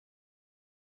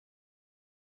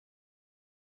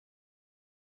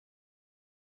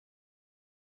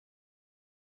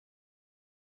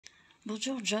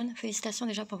Bonjour John, félicitations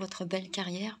déjà pour votre belle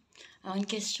carrière. Alors une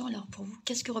question alors pour vous,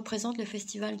 qu'est-ce que représente le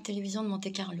Festival Télévision de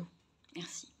Monte-Carlo?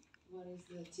 Merci. What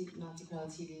does the Monte-Carlo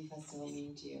TV Festival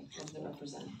mean to you? What does it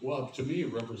represent? Well, to me,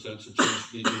 it represents a chance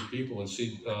to meet new people and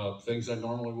see things I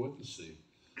normally wouldn't see.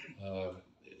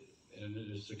 And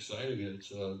it's exciting. It's,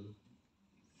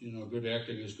 you know, good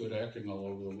acting is good acting all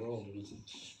over the world. And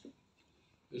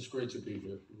it's great to be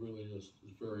here. It really is.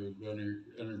 It's very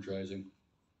energizing.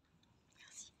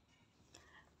 Merci.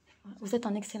 Vous êtes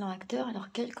un excellent acteur,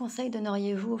 alors quel conseil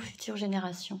donneriez-vous aux futures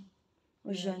générations,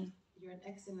 aux jeunes? You're an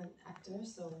excellent actor,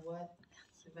 so what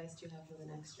advice do you have for the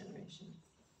next generation?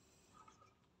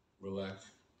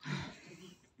 Relax.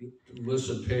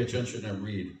 Listen, pay attention, and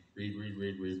read.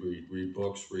 Read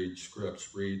books, read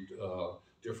scripts, read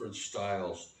different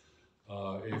styles.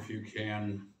 If you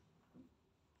can,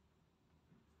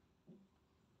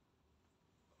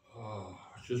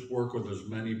 just work with as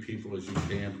many people as you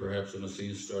can, perhaps in a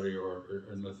scene study or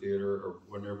in the theater or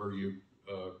whenever you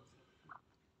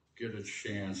get a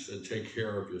chance, and take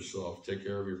care of yourself, take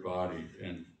care of your body,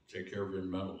 and take care of your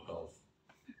mental health.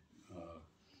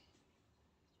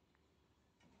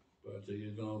 But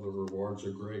you know, the rewards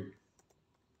are great.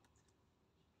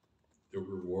 The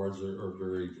rewards are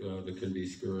very, they can be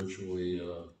spiritually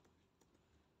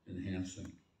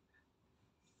enhancing.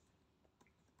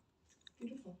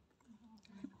 Beautiful.